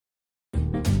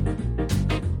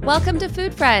Welcome to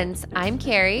Food Friends. I'm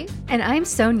Carrie. And I'm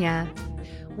Sonia.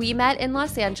 We met in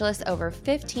Los Angeles over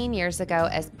 15 years ago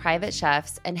as private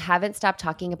chefs and haven't stopped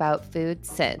talking about food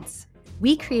since.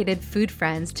 We created Food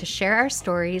Friends to share our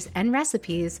stories and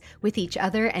recipes with each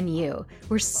other and you.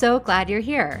 We're so glad you're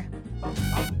here.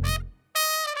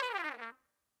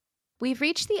 We've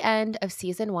reached the end of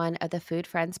season 1 of the Food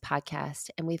Friends podcast,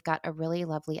 and we've got a really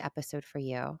lovely episode for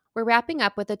you. We're wrapping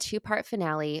up with a 2-part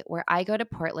finale where I go to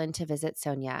Portland to visit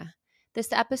Sonia.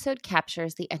 This episode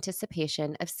captures the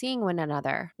anticipation of seeing one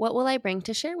another. What will I bring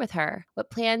to share with her? What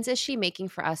plans is she making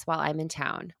for us while I'm in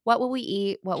town? What will we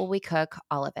eat? What will we cook?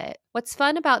 All of it. What's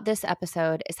fun about this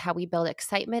episode is how we build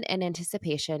excitement and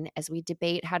anticipation as we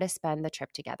debate how to spend the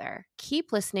trip together.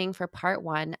 Keep listening for part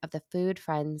 1 of the Food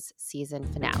Friends season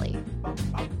finale.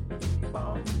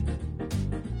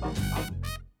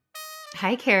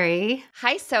 Hi, Carrie.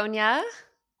 Hi, Sonia.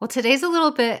 Well, today's a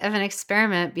little bit of an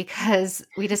experiment because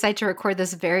we decided to record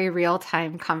this very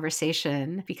real-time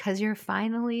conversation because you're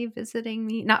finally visiting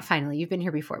me. Not finally, you've been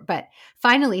here before, but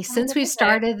finally, since we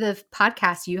started the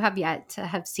podcast, you have yet to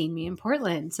have seen me in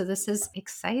Portland. So this is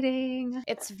exciting.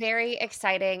 It's very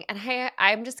exciting. And hey,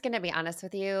 I'm just going to be honest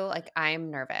with you, I'm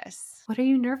nervous. What are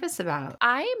you nervous about?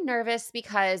 I'm nervous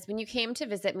because when you came to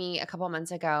visit me a couple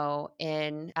months ago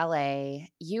in LA,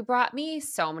 you brought me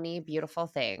so many beautiful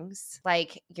things,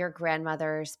 like your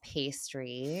grandmother's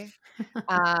pastry,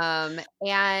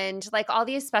 and all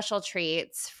these special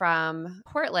treats from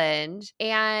Portland.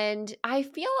 And I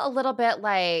feel a little bit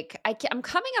like I'm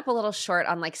coming up a little short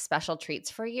on special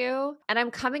treats for you. And I'm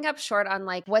coming up short on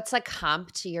what's a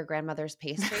comp to your grandmother's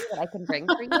pastry that I can bring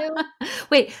for you.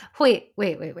 Wait.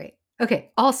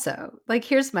 Okay. Also,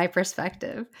 here's my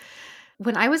perspective.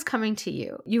 When I was coming to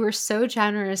you, you were so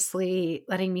generously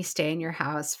letting me stay in your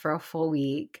house for a full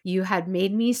week. You had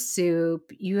made me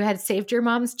soup. You had saved your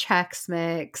mom's Chex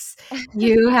Mix.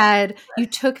 You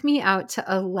took me out to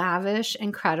a lavish,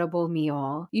 incredible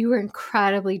meal. You were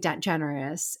incredibly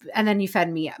generous. And then you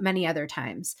fed me many other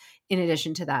times in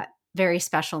addition to that very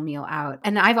special meal out.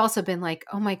 And I've also been like,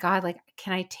 oh my God,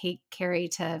 can I take Carrie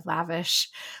to lavish,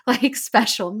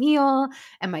 special meal?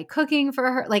 Am I cooking for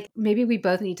her? Maybe we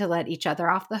both need to let each other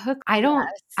off the hook. I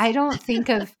don't think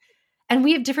of, and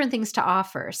we have different things to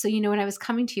offer. So, when I was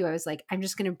coming to you, I was like, I'm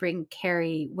just going to bring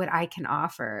Carrie what I can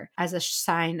offer as a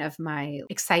sign of my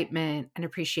excitement and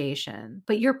appreciation.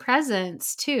 But your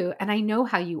presence too, and I know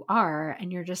how you are, and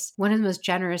you're just one of the most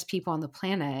generous people on the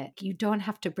planet. You don't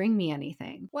have to bring me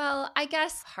anything. Well, I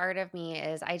guess part of me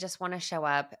is I just want to show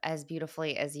up as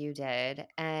beautifully as you did.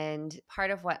 And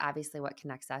part of what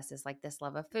connects us is this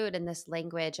love of food and this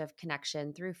language of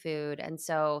connection through food. And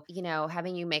so,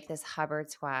 having you make this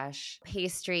Hubbard squash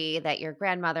pastry that your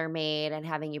grandmother made and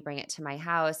having you bring it to my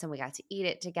house and we got to eat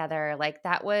it together,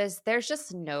 there's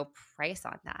just no price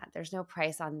on that. There's no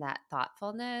price on that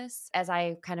thoughtfulness. As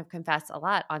I kind of confess a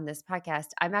lot on this podcast,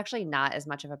 I'm actually not as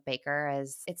much of a baker,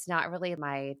 as it's not really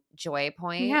my joy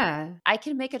point. Yeah. I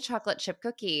can make a chocolate chip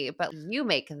cookie, but you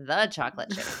make the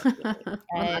chocolate chip cookie.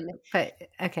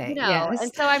 Okay. Yes.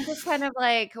 And so I'm just kind of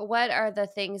what are the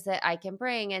things that I can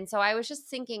bring? And so I was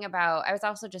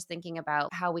also just thinking about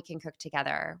how we can cook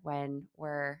together when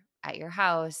we're at your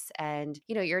house and,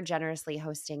 you're generously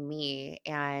hosting me.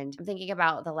 And I'm thinking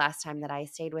about the last time that I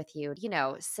stayed with you,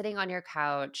 sitting on your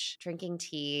couch, drinking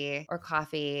tea or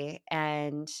coffee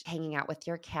and hanging out with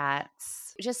your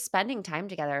cats. Just spending time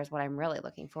together is what I'm really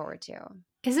looking forward to.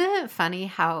 Isn't it funny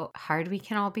how hard we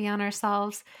can all be on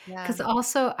ourselves? Yeah. Because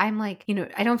also I'm I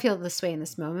don't feel this way in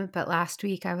this moment, but last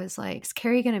week I was like, is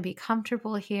Carrie going to be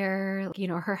comfortable here?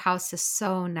 Her house is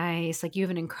so nice. You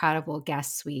have an incredible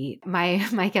guest suite.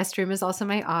 My guest room is also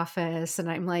my office. And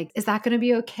I'm like, is that going to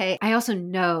be okay? I also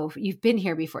know you've been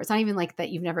here before. It's not even that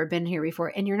you've never been here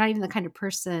before. And you're not even the kind of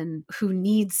person who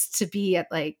needs to be at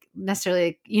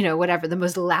necessarily, whatever, the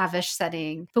most lavish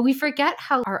setting. But we forget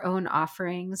how our own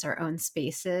offerings, our own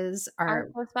space are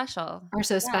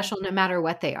so special no matter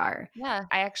what they are. Yeah.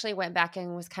 I actually went back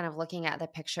and was kind of looking at the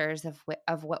pictures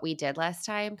of what we did last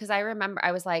time. Cause I remember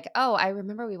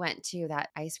we went to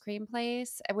that ice cream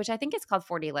place, which I think it's called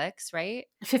 40 Licks, right?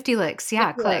 50 Licks.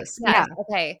 Yeah. 50 close. Licks, yes. Yeah.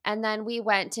 Okay. And then we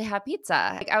went to have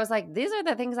pizza. I was like, these are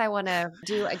the things I want to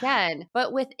do again.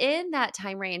 But within that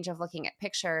time range of looking at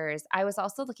pictures, I was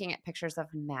also looking at pictures of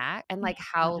Mac and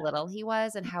how little he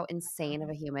was and how insane of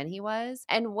a human he was.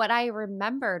 And what I remember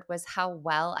remembered was how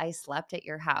well I slept at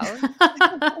your house.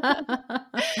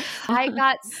 I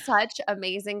got such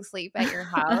amazing sleep at your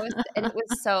house, and it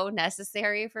was so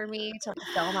necessary for me to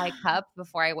fill my cup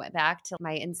before I went back to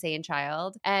my insane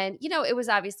child. And, it was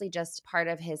obviously just part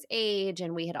of his age,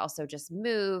 and we had also just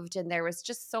moved, and there was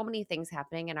just so many things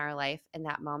happening in our life in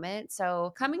that moment.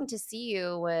 So coming to see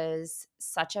you was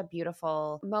such a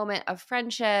beautiful moment of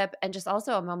friendship, and just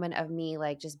also a moment of me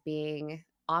like just being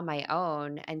on my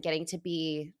own and getting to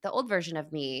be the old version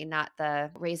of me, not the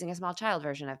raising a small child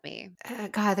version of me.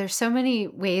 God, there's so many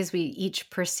ways we each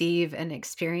perceive and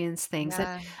experience things. And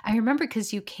Yeah. I remember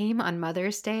because you came on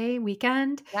Mother's Day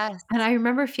weekend, Yes. and I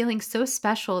remember feeling so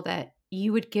special that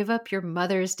you would give up your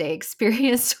Mother's Day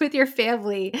experience with your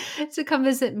family to come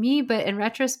visit me. But in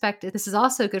retrospect, this is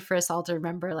also good for us all to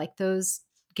remember, like, those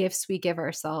gifts we give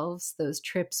ourselves, those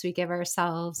trips we give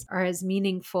ourselves are as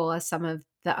meaningful as some of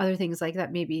the other things like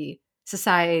that maybe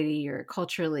society or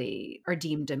culturally are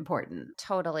deemed important.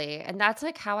 Totally. And that's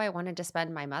like how I wanted to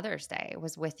spend my Mother's Day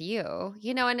was with you.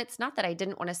 And it's not that I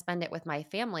didn't want to spend it with my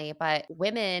family, but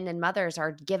women and mothers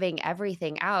are giving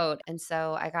everything out. And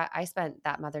so I spent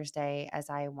that Mother's Day as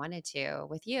I wanted to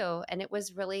with you. And it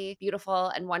was really beautiful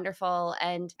and wonderful.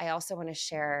 And I also want to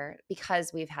share,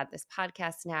 because we've had this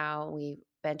podcast now, we've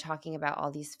been talking about all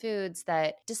these foods,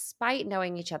 that despite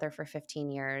knowing each other for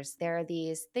 15 years, there are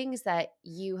these things that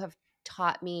you have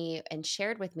taught me and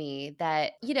shared with me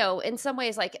that, in some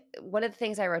ways, like one of the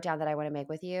things I wrote down that I want to make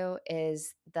with you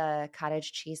is the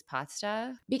cottage cheese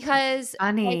pasta, because like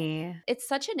Funny. it's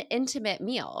such an intimate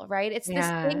meal, right? It's this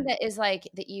Yeah. thing that is like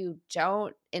that you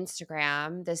don't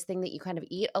Instagram, this thing that you kind of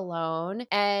eat alone.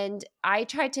 And I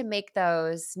tried to make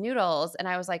those noodles and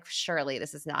I was like, surely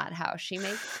this is not how she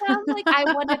makes them. Like, I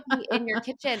want to be in your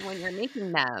kitchen when you're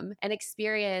making them and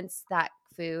experience that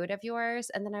food of yours.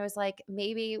 And then I was like,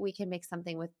 maybe we can make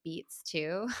something with beets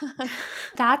too.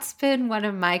 That's been one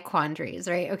of my quandaries,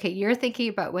 right? Okay, you're thinking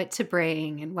about what to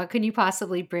bring and what can you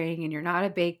possibly bring, and you're not a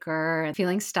baker and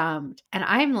feeling stumped. And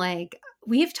I'm like,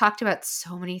 we've talked about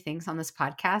so many things on this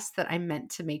podcast that I'm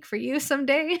meant to make for you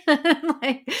someday.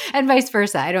 And vice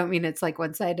versa. I don't mean it's like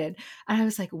one-sided. And I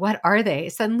was like, what are they?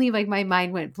 Suddenly, like, my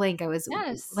mind went blank. I was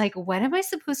Yes. like, what am I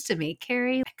supposed to make,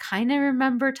 Carrie? I kind of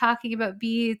remember talking about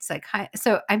beets.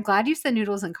 So I'm glad you said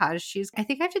noodles and cottage cheese. I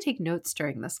think I have to take notes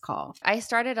during this call. I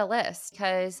started a list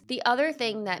because the other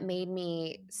thing that made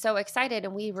me so excited,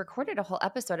 and we recorded a whole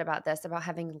episode about this, about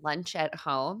having lunch at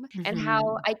home, and how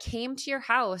Mhm. I came to your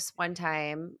house one time.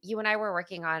 You and I were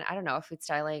working on, I don't know, a food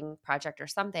styling project or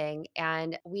something.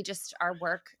 And our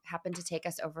work happened to take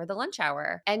us over the lunch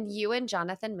hour. And you and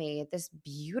Jonathan made this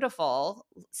beautiful,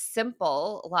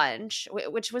 simple lunch,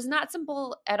 which was not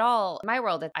simple at all. In my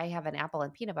world, I have an apple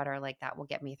and peanut butter, like that will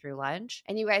get me through lunch.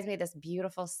 And you guys made this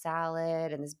beautiful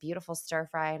salad and this beautiful stir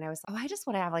fry. And I was, I just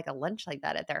want to have like a lunch like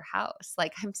that at their house.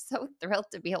 Like, I'm so thrilled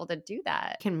to be able to do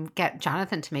that. Can get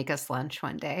Jonathan to make us lunch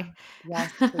one day.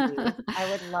 Yes, please. I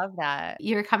would love that.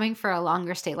 You're coming for a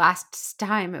longer stay. Last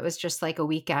time it was just like a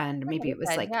weekend. Like a Maybe it was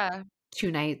weekend. like Yeah. 2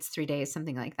 nights, 3 days,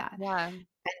 something like that. Yeah. And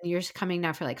you're coming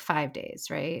now for like 5 days,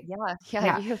 right? Yeah. Yeah.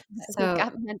 Yeah. You've So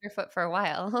got me underfoot for a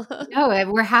while. no,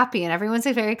 we're happy and everyone's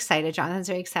like very excited. Jonathan's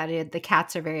very excited. The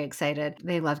cats are very excited.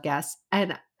 They love guests.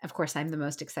 And of course, I'm the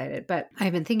most excited. But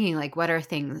I've been thinking, like, what are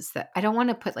things that I don't want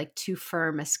to put like too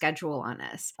firm a schedule on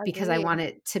us, because I Agreed. want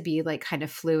it to be like kind of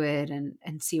fluid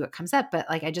and see what comes up. But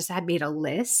like, I just had made a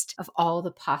list of all the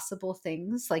possible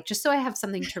things, like just so I have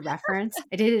something to reference.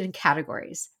 I did it in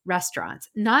categories: restaurants,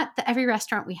 not that every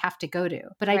restaurant we have to go to,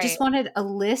 but I Right. just wanted a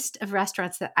list of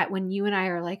restaurants that when you and I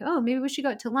are like, oh, maybe we should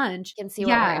go out to lunch. Can see what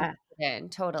we're Yeah, interested in.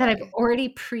 that I've Totally. already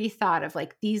pre-thought of,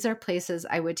 like, these are places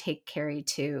I would take Carrie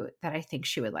to that I think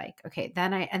she would like. Okay,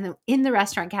 then in the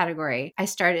restaurant category, I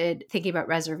started thinking about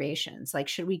reservations. Like,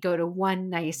 should we go to one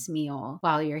nice meal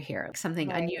while you're here? Like something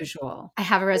Right. unusual. I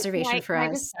have a Wait, reservation for can I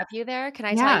just us. stop you there? Can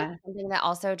I tell you Yeah. something that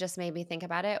also just made me think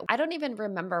about it? I don't even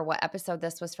remember what episode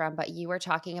this was from, but you were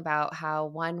talking about how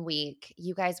one week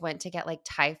you guys went to get like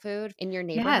Thai food in your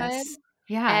neighborhood, Yes.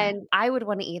 Yeah. and I would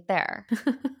want to eat there.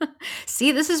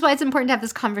 See, this is why it's important to have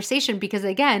this conversation, because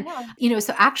again, Yeah.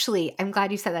 so actually, I'm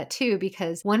glad you said that too,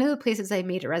 because one of the places I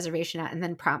made a reservation at and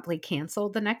then promptly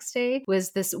canceled the next day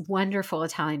was this wonderful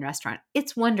Italian restaurant.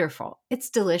 It's wonderful. It's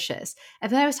delicious.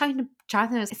 And then I was talking to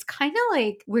Jonathan, it's kind of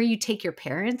like where you take your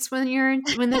parents when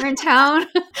they're in town.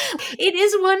 It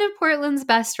is one of Portland's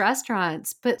best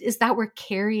restaurants, but is that where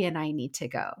Carrie and I need to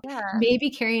go? Yeah. Maybe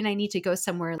Carrie and I need to go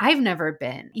somewhere I've never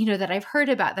been, that I've heard heard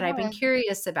about, that I've been Yeah.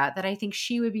 curious about, that I think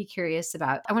she would be curious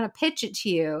about. I want to pitch it to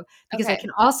you because I Okay.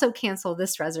 can also cancel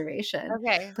this reservation.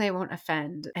 Okay. Hopefully I won't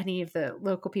offend any of the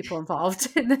local people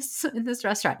involved in this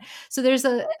restaurant. So there's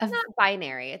Well, it's not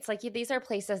binary. It's like these are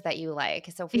places that you like.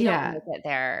 So if we don't yeah. make it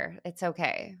there, it's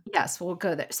okay. Yes, we'll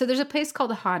go there. So there's a place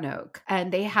called Hanok,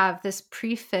 and they have this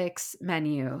prefix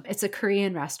menu. It's a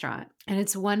Korean restaurant, and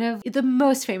it's one of the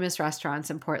most famous restaurants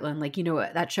in Portland. Like, you know,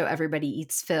 that show Everybody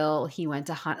Eats Phil. He went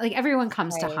to Hanok. Like, everyone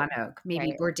comes to Right. Hanok.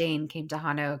 Maybe Right. Bourdain came to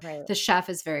Hanok. Right. The chef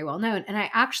is very well known. And I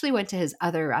actually went to his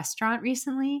other restaurant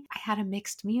recently. I had a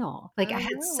mixed meal. Like, Oh, I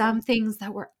had no. some things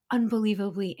that were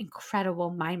unbelievably incredible,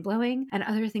 mind blowing, and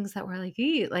other things that were like,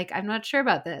 like, I'm not sure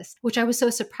about this, which I was so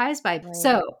surprised by. Right.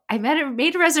 So I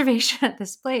made a reservation at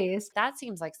this place. That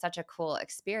seems like such a cool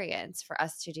experience for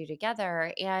us to do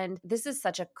together. And this is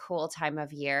such a cool time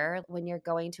of year when you're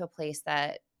going to a place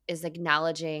that is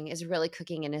really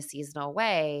cooking in a seasonal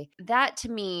way. That to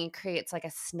me creates like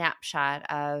a snapshot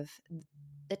of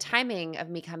the timing of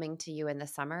me coming to you in the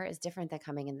summer is different than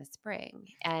coming in the spring.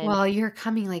 And Well, you're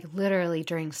coming like literally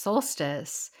during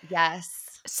solstice.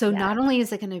 yes, So yeah. not only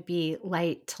is it going to be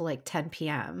light till like 10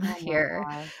 p.m. Oh my here,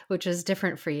 God. which is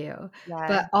different for you, Yeah.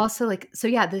 but also like, so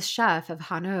yeah, this chef of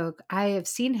Hanok, I have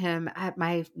seen him at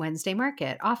my Wednesday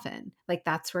market often. Like,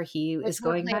 that's where he Which is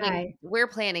going by. we're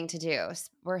planning to do.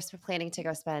 We're planning to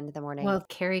go spend the morning. Well,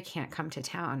 Carrie can't come to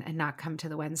town and not come to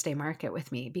the Wednesday market with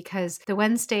me, because the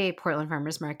Wednesday Portland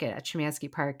Farmers Market at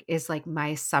Chemansky Park is like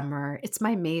my summer. It's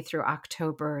my May through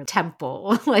October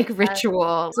temple, like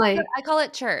ritual. It's like, I call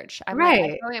it church. I'm like,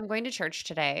 right. I'm going to church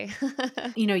today.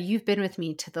 You know, you've been with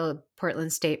me to the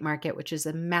Portland State Market, which is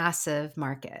a massive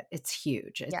market. It's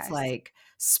huge. It's Yes. like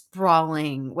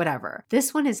sprawling, whatever.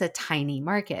 This one is a tiny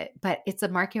market, but it's a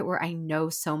market where I know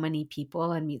so many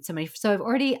people and meet so many. So I've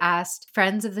already asked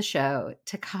friends of the show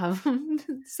to come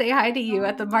say hi to you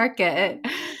at the market.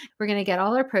 We're going to get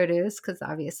all our produce, because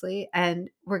obviously, and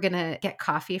we're going to get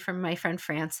coffee from my friend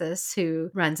Francis,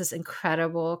 who runs this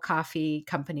incredible coffee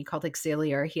company called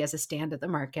Exilior. He has a stand at the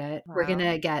market. We're going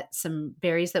Wow. to get some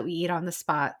berries that we eat on the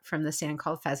spot from the stand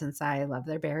called Pheasant's Eye. I love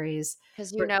their berries.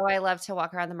 Because We're, I love to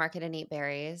walk around the market and eat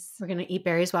berries. we're going to eat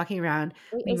berries walking around.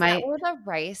 Wait, We is that might where the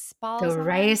rice balls the are?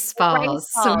 rice The rice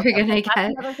balls. So balls. we're going Okay, to that's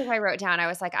get another thing I wrote down. I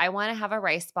was like, I want to have a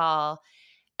rice ball.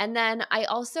 And then I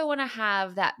also want to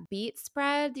have that beet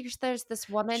spread. There's this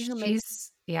woman who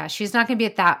makes she's not going to be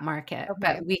at that market,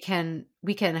 okay. but we can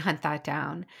hunt that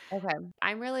down. Okay.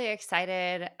 I'm really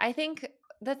excited. I think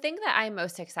the thing that I'm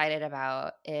most excited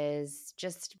about is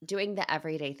just doing the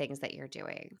everyday things that you're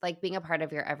doing, like being a part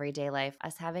of your everyday life,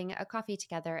 us having a coffee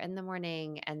together in the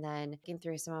morning and then looking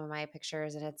through some of my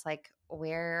pictures. And it's like,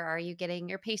 where are you getting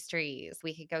your pastries?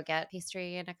 We could go get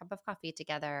pastry and a cup of coffee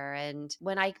together. And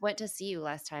when I went to see you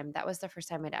last time, that was the first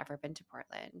time I'd ever been to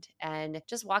Portland. And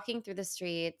just walking through the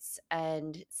streets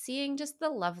and seeing just the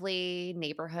lovely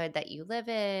neighborhood that you live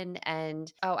in.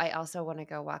 And oh, I also want to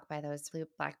go walk by those blue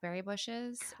blackberry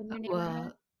bushes in your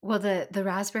neighborhood. Well, the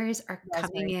raspberries are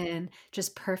coming Raspberry. in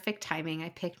just perfect timing. I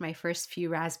picked my first few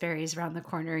raspberries around the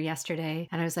corner yesterday,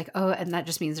 and I was like, oh, and that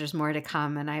just means there's more to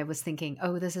come. And I was thinking,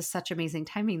 oh, this is such amazing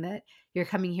timing that you're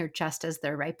coming here just as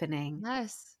they're ripening.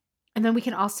 Yes. And then we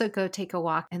can also go take a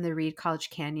walk in the Reed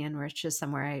College Canyon, which is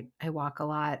somewhere I walk a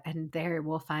lot. And there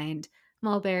we'll find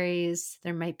mulberries.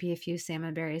 There might be a few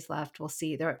salmon berries left. We'll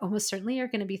see. There almost certainly are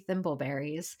going to be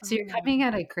thimbleberries. So Oh you're my coming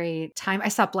at a great time. I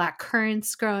saw black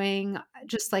currants growing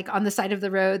just like on the side of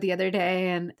the road the other day.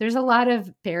 And there's a lot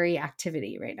of berry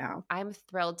activity right now. I'm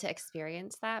thrilled to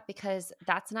experience that because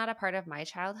that's not a part of my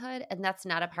childhood and that's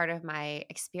not a part of my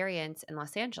experience in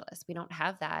Los Angeles. We don't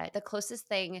have that. The closest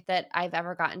thing that I've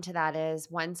ever gotten to that is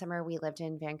one summer we lived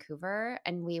in Vancouver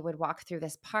and we would walk through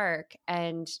this park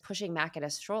and pushing Mac in a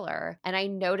stroller. And I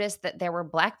noticed that there were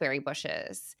blackberry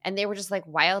bushes and they were just like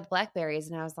wild blackberries.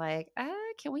 And I was like,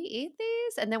 can we eat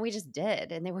these? And then we just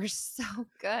did. And they were so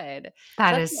good. So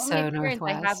That that's the is only so experience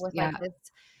I have Northwest. with like Yeah.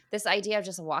 this idea of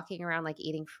just walking around like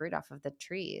eating fruit off of the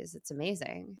trees. It's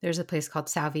amazing. There's a place called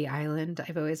Salvie Island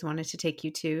I've always wanted to take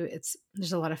you to.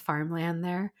 There's a lot of farmland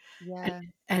there. Yeah.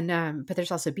 And but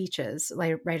there's also beaches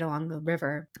like right along the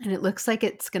river. And it looks like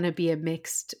it's going to be a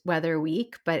mixed weather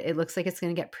week, but it looks like it's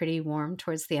going to get pretty warm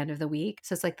towards the end of the week.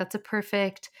 So it's like that's a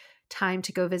perfect time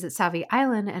to go visit Savi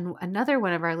Island, and another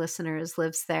one of our listeners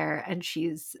lives there, and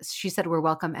she said we're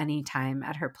welcome anytime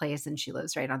at her place, and she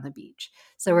lives right on the beach.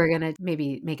 So we're going to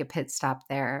maybe make a pit stop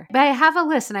there. But I have a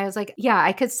list, and I was like, yeah,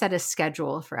 I could set a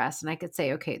schedule for us, and I could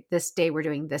say, okay, this day we're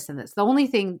doing this and this. The only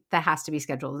thing that has to be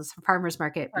scheduled is farmer's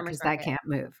market because that can't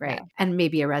move, right? Yeah. And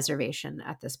maybe a reservation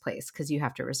at this place because you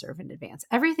have to reserve in advance.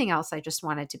 Everything else, I just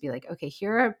wanted to be like, okay,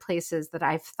 here are places that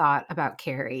I've thought about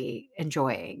Carrie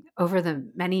enjoying over the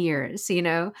many years,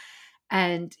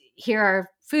 and here are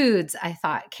foods I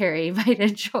thought Carrie might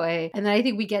enjoy. And then I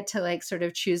think we get to like sort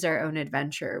of choose our own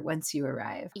adventure once you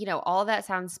arrive. All that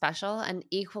sounds special, and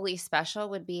equally special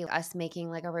would be us making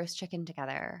like a roast chicken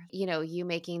together. You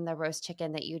making the roast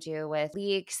chicken that you do with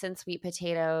leeks and sweet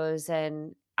potatoes,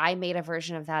 and I made a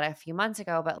version of that a few months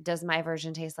ago, but does my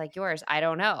version taste like yours? I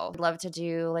don't know. I'd love to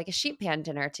do like a sheet pan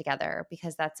dinner together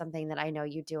because that's something that I know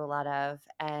you do a lot of,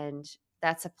 and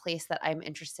that's a place that I'm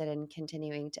interested in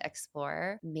continuing to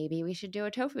explore. Maybe we should do a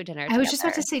tofu dinner together. I was just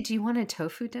about to say, do you want a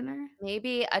tofu dinner?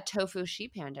 Maybe a tofu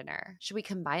sheet pan dinner. Should we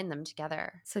combine them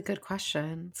together? It's a good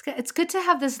question. It's good to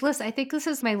have this list. I think this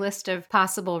is my list of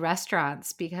possible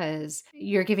restaurants because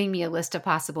you're giving me a list of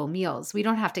possible meals. We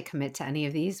don't have to commit to any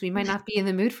of these. We might not be in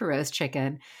the mood for roast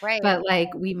chicken. Right. But like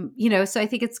so I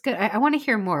think it's good. I want to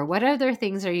hear more. What other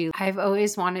things I've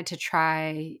always wanted to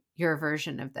try your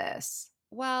version of this.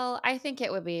 Well, I think it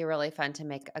would be really fun to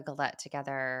make a galette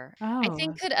together. Oh. I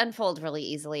think could unfold really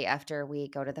easily after we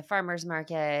go to the farmer's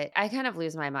market. I kind of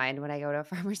lose my mind when I go to a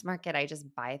farmer's market. I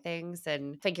just buy things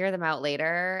and figure them out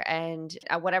later. And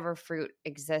whatever fruit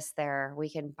exists there, we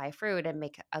can buy fruit and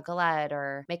make a galette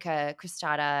or make a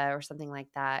crostata or something like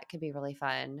that. It could be really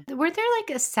fun. Were there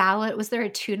like a salad? Was there a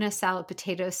tuna salad,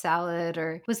 potato salad,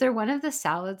 or was there one of the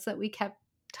salads that we kept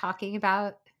talking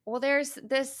about? Well, there's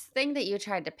this thing that you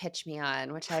tried to pitch me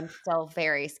on, which I'm still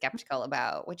very skeptical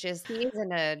about, which is peas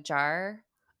in a jar.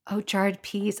 Oh, jarred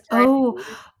peas. Peas.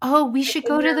 We should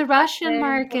go to the Russian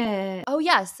market. Oh,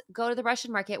 yes. Go to the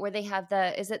Russian market where they have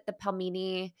is it the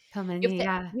pelmeni?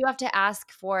 Pelmeni, You have to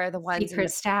ask for the ones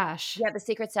secret stash. Yeah, the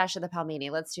secret stash of the pelmeni.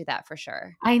 Let's do that for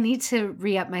sure. I need to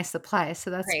re-up my supply,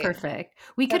 so that's Great. perfect.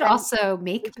 We could also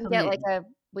make pelmeni.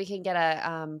 We can get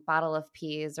a bottle of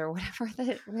peas or whatever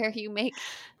where you make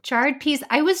jarred peas.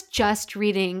 I was just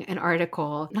reading it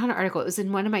was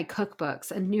in one of my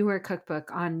cookbooks, a newer cookbook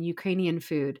on Ukrainian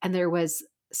food. And there was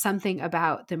something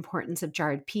about the importance of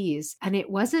jarred peas. And it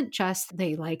wasn't just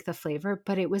they like the flavor,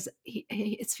 but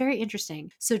it's very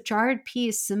interesting. So jarred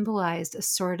peas symbolized a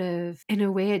sort of, in a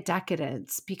way, a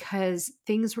decadence because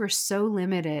things were so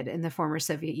limited in the former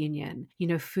Soviet Union.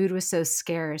 Food was so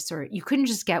scarce, or you couldn't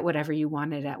just get whatever you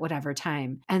wanted at whatever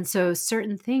time. And so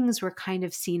certain things were kind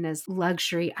of seen as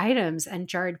luxury items, and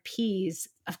jarred peas,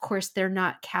 of course, they're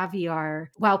not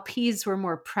caviar. While peas were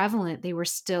more prevalent, they were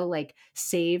still like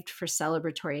saved for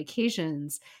celebratory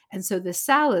occasions. And so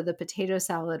the potato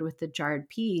salad with the jarred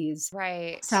peas,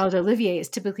 right? Salad Olivier is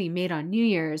typically made on New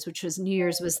Year's, New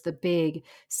Year's was the big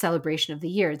celebration of the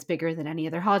year. It's bigger than any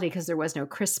other holiday because there was no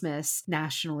Christmas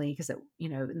nationally because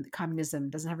communism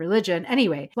doesn't have religion.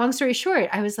 Anyway, long story short,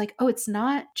 I was like, oh, it's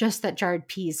not just that jarred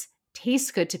peas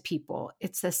tastes good to people.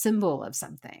 It's a symbol of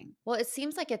something. Well, it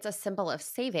seems like it's a symbol of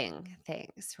saving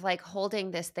things, like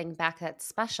holding this thing back that's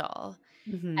special.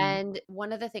 Mm-hmm. And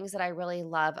one of the things that I really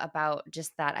love about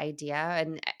just that idea,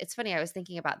 and it's funny, I was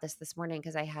thinking about this morning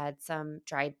because I had some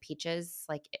dried peaches,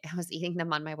 like I was eating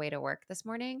them on my way to work this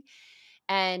morning.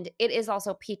 And it is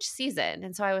also peach season.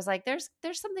 And so I was like, there's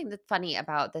something that's funny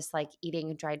about this, like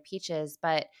eating dried peaches,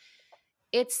 but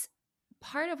it's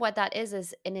part of what that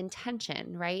is an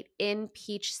intention, right? In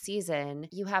peach season,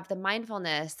 you have the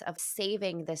mindfulness of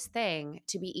saving this thing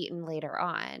to be eaten later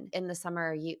on. In the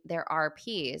summer, there are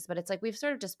peas, but it's like we've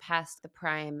sort of just passed the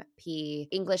prime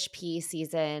English pea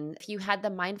season. If you had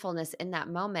the mindfulness in that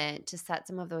moment to set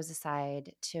some of those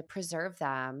aside, to preserve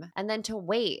them, and then to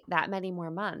wait that many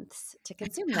more months to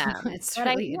consume them. It's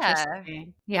really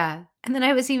interesting. Yeah. And then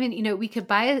I was even, we could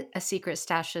buy a secret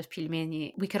stash of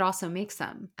pelmeni. We could also make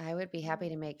some. I would be happy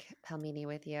to make pelmeni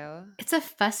with you. It's a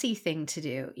fussy thing to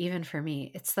do, even for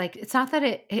me. It's like, it's not that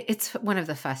it's one of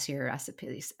the fussier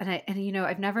recipes. And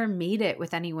I've never made it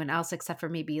with anyone else except for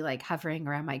maybe like hovering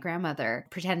around my grandmother,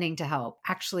 pretending to help.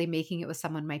 Actually making it with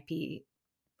someone might be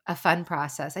a fun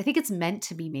process. I think it's meant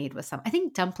to be made with I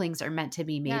think dumplings are meant to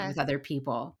be made with other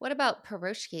people. What about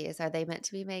piroshkis? Are they meant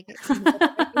to be made?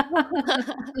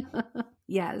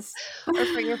 Yes. Or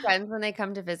for your friends when they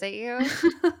come to visit you?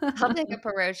 I'll take a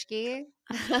piroshki.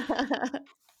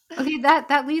 Okay,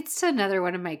 that leads to another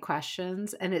one of my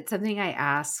questions, and it's something I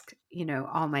ask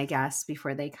all my guests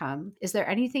before they come. Is there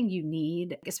anything you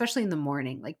need, especially in the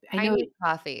morning? Like, I I know, need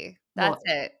coffee. That's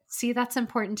well, it. see, that's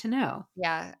important to know.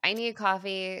 Yeah, I need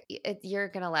coffee. You're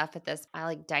gonna laugh at this. I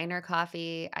like diner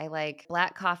coffee. I like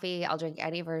black coffee. I'll drink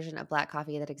any version of black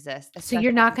coffee that exists, So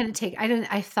you're especially not going to take,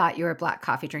 I thought you were a black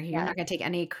coffee drinker. You're yeah, not going to take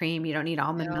any cream. You don't need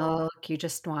almond no, milk. You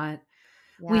just want,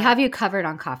 we yeah, have you covered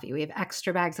on coffee. We have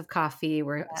extra bags of coffee.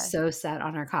 We're yes. so set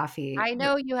on our coffee. I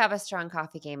know you have a strong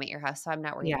coffee game at your house, so I'm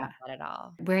not worried about Yeah. that at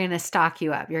all. We're going to stock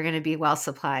you up. You're going to be well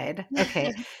supplied.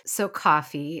 Okay. So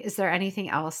coffee, is there anything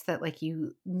else that like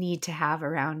you need to have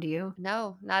around you?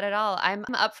 No, not at all. I'm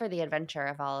up for the adventure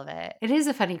of all of it. It is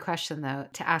a funny question though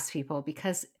to ask people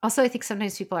because also I think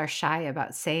sometimes people are shy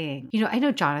about saying, I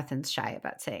know Jonathan's shy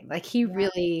about saying, like he Yeah,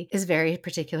 really is very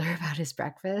particular about his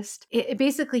breakfast.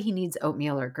 Basically he needs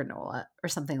oatmeal or granola or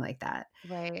something like that.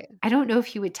 right. I don't know if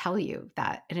he would tell you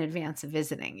that in advance of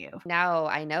visiting you. Now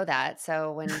I know that.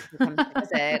 So when he comes to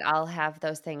visit, I'll have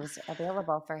those things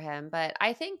available for him. But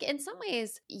I think in some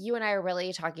ways, you and I are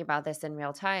really talking about this in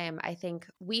real time. I think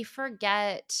we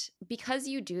forget because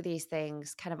you do these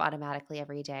things kind of automatically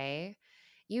every day.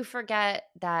 You forget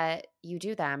that you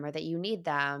do them or that you need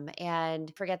them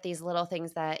and forget these little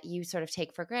things that you sort of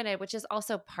take for granted, which is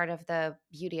also part of the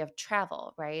beauty of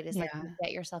travel, right? Is like you Yeah.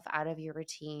 get yourself out of your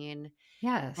routine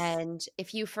Yes. and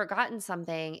if you've forgotten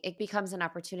something, it becomes an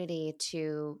opportunity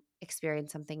to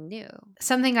experience something new.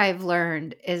 Something I've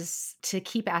learned is to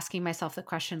keep asking myself the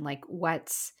question, like,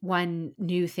 what's one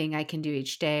new thing I can do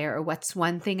each day? Or what's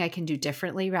one thing I can do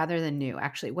differently rather than new?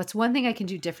 Actually, what's one thing I can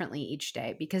do differently each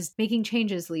day? Because making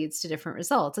changes leads to different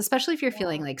results, especially if you're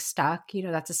feeling Yeah. like stuck.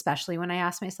 That's especially when I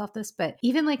ask myself this. But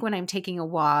even like when I'm taking a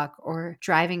walk or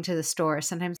driving to the store,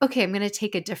 sometimes, okay, I'm going to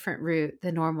take a different route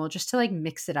than normal just to like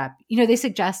mix it up. They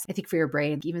suggest, I think for your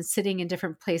brain, even sitting in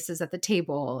different places at the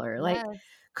table or like, Yes.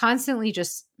 constantly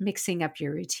just mixing up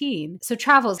your routine. So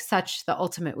travel is such the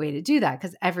ultimate way to do that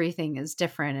because everything is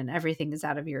different and everything is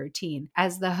out of your routine.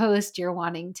 As the host, you're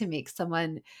wanting to make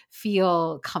someone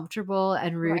feel comfortable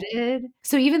and Right. rooted.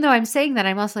 So even though I'm saying that,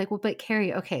 I'm also like, well, but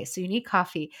Carrie, okay, so you need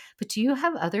coffee, but do you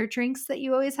have other drinks that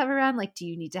you always have around? Like, do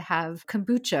you need to have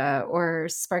kombucha or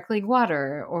sparkling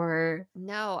water or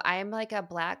No, I'm like a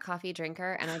black coffee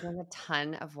drinker and I drink a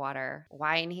ton of water,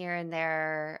 wine here and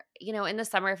there. In the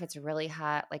summer, if it's really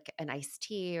hot, like an iced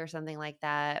tea or something like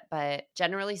that. But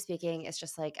generally speaking, it's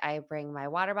just like I bring my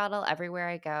water bottle everywhere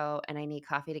I go and I need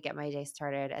coffee to get my day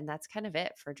started. And that's kind of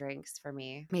it for drinks for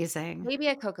me. amazing? Maybe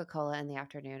a Coca-Cola in the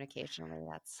afternoon occasionally.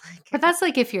 That's like But that's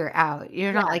like if you're out,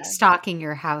 you're not like yeah, stocking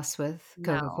your house with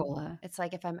Coca no. Cola. It's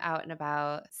like if I'm out and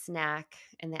about, snack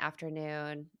in the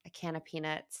afternoon, a can of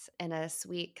peanuts and a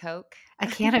sweet Coke. A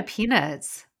can of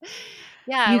peanuts.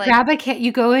 Yeah, You like grab a can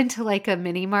you go into, like, a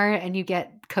mini mart and you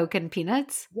get Coke and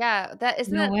peanuts? yeah, that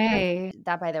isn't No way.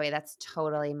 that by the way, that's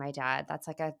totally my dad. That's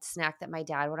like a snack that my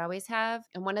dad would always have.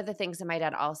 And one of the things that my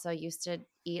dad also used to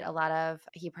eat a lot of,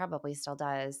 he probably still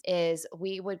does, is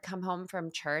we would come home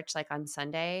from church like on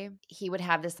Sunday. He would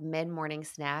have this mid-morning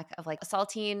snack of like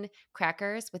saltine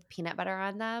crackers with peanut butter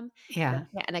on them Yeah.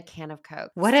 and a can of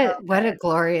Coke. What So a what a good.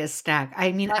 glorious snack.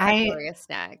 I mean, What a glorious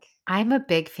snack. I'm a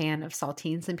big fan of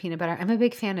saltines and peanut butter. I'm a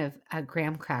big fan of,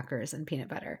 graham crackers and peanut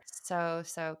butter. So,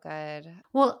 so good.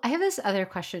 Well, I have this other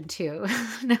question too.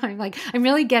 Now I'm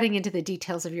really getting into the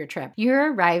details of your trip.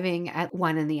 You're arriving at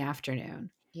 1 in the afternoon.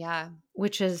 Yeah.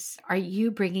 Which is, are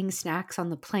you bringing snacks on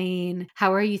the plane?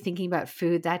 How are you thinking about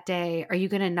food that day? Are you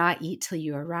going to not eat till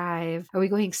you arrive? Are we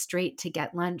going straight to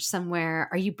get lunch somewhere?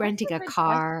 Are you That's renting a a good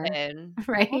car? question. That's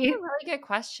a Right? really good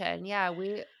question. Yeah,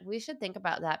 we should think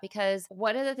about that because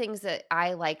one of the things that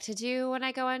I like to do when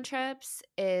I go on trips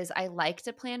is I like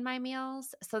to plan my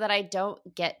meals so that I don't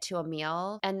get to a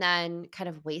meal and then kind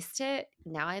of waste it.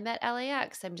 Now I'm at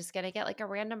LAX. I'm just going to get like a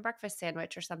random breakfast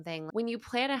sandwich or something. When you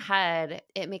plan ahead,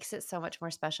 it makes it so much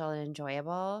more special and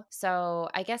enjoyable. So,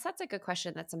 I guess that's a good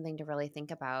question. That's something to really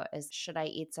think about is should I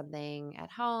eat something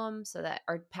at home so that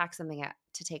or pack something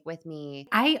to take with me.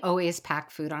 I always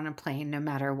pack food on a plane no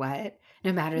matter what,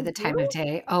 no matter You the time of do?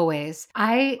 day, always.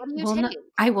 What do you take?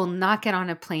 I will not get on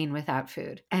a plane without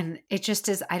food. And it just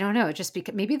is, I don't know, it just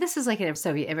because maybe this is like a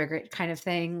Soviet immigrant kind of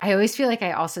thing. I always feel like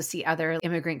I also see other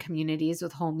immigrant communities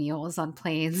with whole meals on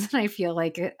planes and I feel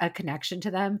like a connection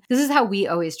to them. This is how we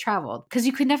always traveled because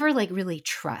you could never like really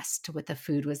trust what the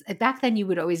food was. Back then you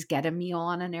would always get a meal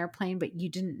on an airplane, but you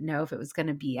didn't know if it was going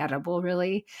to be edible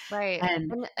really. Right.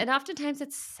 And And oftentimes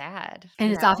it's sad,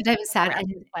 it's oftentimes sad wrapped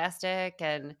and in plastic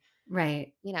and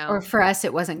Right. you Or know. for us,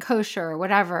 it wasn't kosher or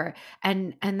whatever.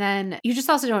 And then you just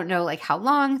also don't know like how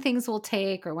long things will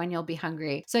take or when you'll be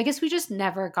hungry. So I guess we just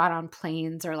never got on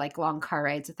planes or like long car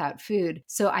rides without food.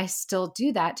 So I still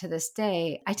do that to this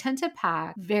day. I tend to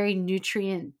pack very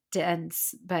nutrient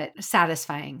dense but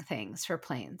satisfying things for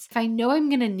planes. If I know I'm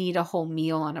going to need a whole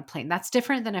meal on a plane, that's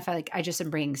different than if I just am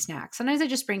bringing snacks. Sometimes I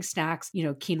just bring snacks, you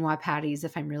know, quinoa patties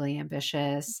if I'm really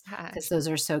ambitious, because Gosh. those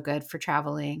are so good for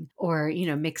traveling, or, you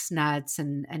know, mixed nuts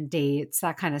and dates,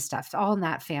 that kind of stuff, all in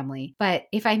that family. But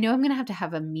if I know I'm going to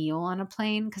have a meal on a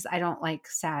plane, because I don't like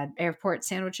sad airport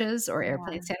sandwiches or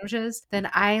airplane sandwiches, then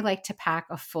I like to pack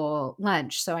a full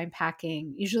lunch. So I'm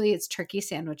packing, usually it's turkey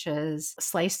sandwiches,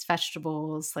 sliced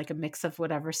vegetables, like a mix of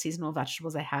whatever seasonal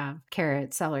vegetables I have,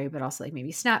 carrots, celery, but also like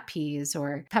maybe snap peas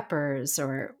or peppers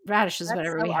or radishes, That's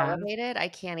whatever so we have. elevated. I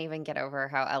can't even get over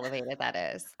how elevated that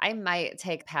is. I might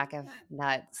take a pack of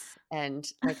nuts and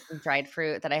like some dried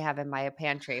fruit that I have in my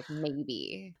pantry,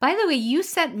 maybe. By the way, you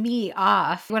sent me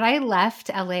off when I left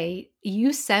LA.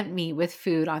 You sent me with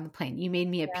food on the plane. You made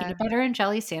me a Yeah, peanut butter and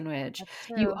jelly sandwich. that's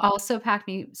You true. also packed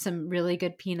me some really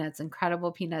good peanuts,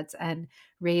 incredible peanuts and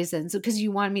raisins, because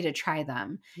you wanted me to try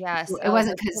them. Yes. It Oh,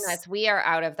 wasn't those because peanuts. We are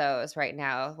out of those right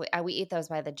now. We eat those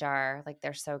by the jar. Like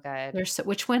they're so good. they're so.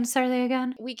 Which ones are they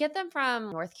again? We get them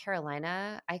from North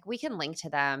Carolina. We can link to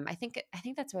them. I think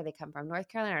that's where they come from, North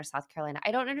Carolina or South Carolina.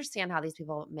 I don't understand how these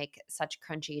people make such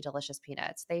crunchy, delicious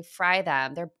peanuts. They fry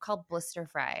them. They're called blister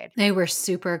fried. They were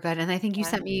super good. And I think you Yeah.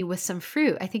 sent me with some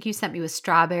fruit. I think you sent me with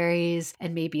strawberries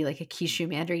and maybe like a kishu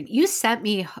mandarin. You sent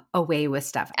me away with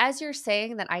stuff. As you're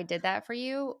saying that I did that for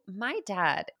you, my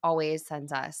dad always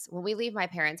sends us, when we leave my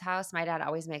parents' house, my dad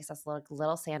always makes us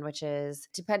little sandwiches,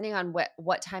 depending on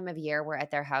what time of year we're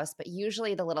at their house. But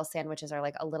usually the little sandwiches are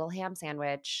like a little ham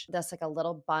sandwich, that's like a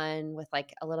little bun with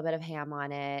like a little bit of ham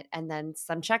on it, and then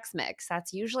some Chex Mix.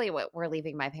 That's usually what we're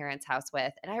leaving my parents' house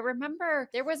with. And I remember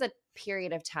there was a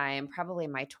period of time, probably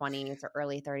in my 20s or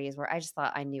early 30s, where I just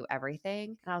thought I knew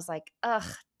everything. And I was like, ugh,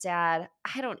 Dad,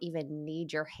 I don't even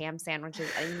need your ham sandwiches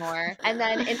anymore. And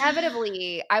then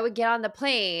inevitably I would get on the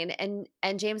plane and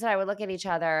James and I would look at each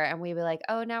other and we'd be like,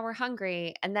 oh, now we're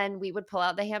hungry. And then we would pull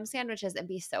out the ham sandwiches and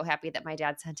be so happy that my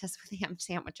dad sent us with ham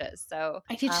sandwiches. So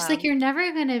I just like, you're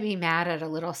never going to be mad at a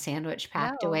little sandwich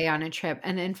packed no. away on a trip.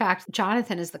 And in fact,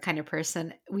 Jonathan is the kind of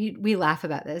person, we laugh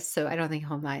about this, so I don't think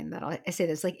he'll mind that I say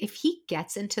this. Like, if he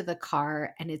gets into the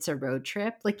car and it's a road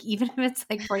trip, like even if it's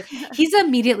like 40, he's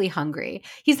immediately hungry.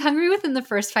 He's hungry within the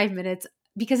first 5 minutes,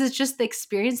 because it's just the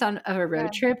experience of a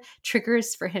road trip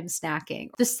triggers for him snacking.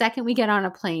 The second we get on a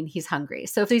plane, he's hungry.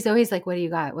 So if he's always like, what do you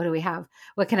got? What do we have?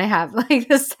 What can I have? Like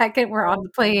the second we're on the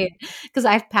plane, because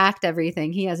I've packed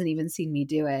everything, he hasn't even seen me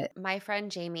do it. My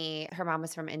friend Jamie, her mom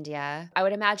was from India. I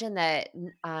would imagine that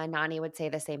Nani would say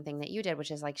the same thing that you did,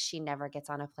 which is like she never gets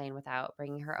on a plane without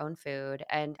bringing her own food.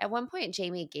 And at one point,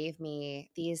 Jamie gave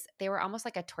me these, they were almost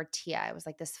like a tortilla. It was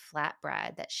like this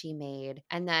flatbread that she made.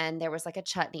 And then there was like a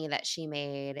chutney that she made.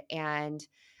 And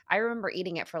I remember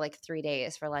eating it for like 3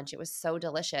 days for lunch. It was so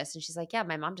delicious. And she's like, yeah,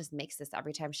 my mom just makes this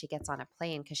every time she gets on a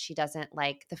plane because she doesn't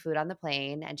like the food on the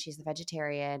plane and she's a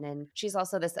vegetarian and she's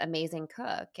also this amazing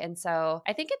cook. And so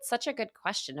I think it's such a good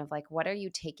question of like, what are you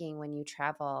taking when you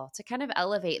travel to kind of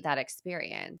elevate that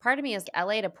experience? Part of me is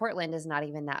LA to Portland is not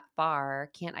even that far.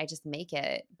 Can't I just make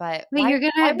it? But But why would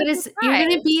you you're try?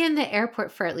 gonna be in the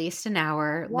airport for at least an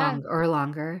hour Yeah,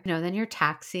 longer. You know, then you're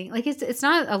taxiing. Like it's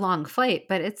not a long flight,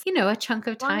 but it's, you know, a chunk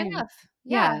of long time. enough.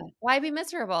 Yeah. Yeah. Why be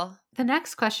miserable? The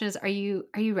next question is, are you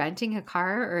renting a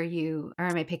car, or am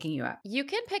I picking you up? You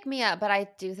can pick me up, but I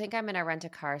do think I'm gonna rent a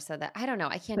car so that I don't know.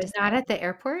 I can't But decide. not at the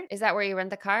airport? Is that where you rent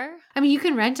the car? I mean, you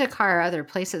can rent a car other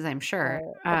places, I'm sure.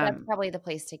 Right. But that's probably the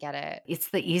place to get it. It's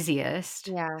the easiest.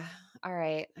 Yeah. All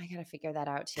right. I got to figure that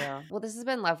out too. Well, this has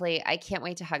been lovely. I can't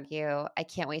wait to hug you. I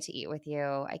can't wait to eat with you.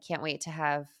 I can't wait to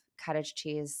have cottage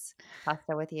cheese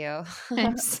pasta with you.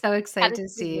 I'm so excited Cottage to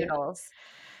cheese see you. noodles.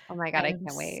 Oh my God. I I'm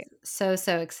can't wait. so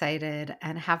excited,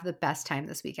 and have the best time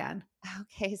this weekend.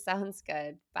 Okay. Sounds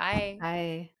good. Bye.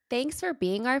 Bye. Thanks for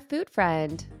being our food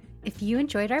friend. If you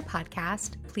enjoyed our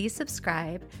podcast, please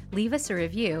subscribe, leave us a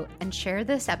review, and share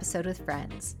this episode with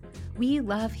friends. We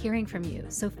love hearing from you,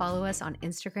 so follow us on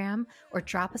Instagram or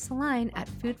drop us a line at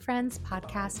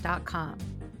foodfriendspodcast.com.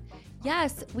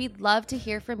 Yes, we'd love to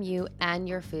hear from you and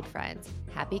your food friends.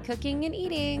 Happy cooking and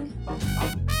eating.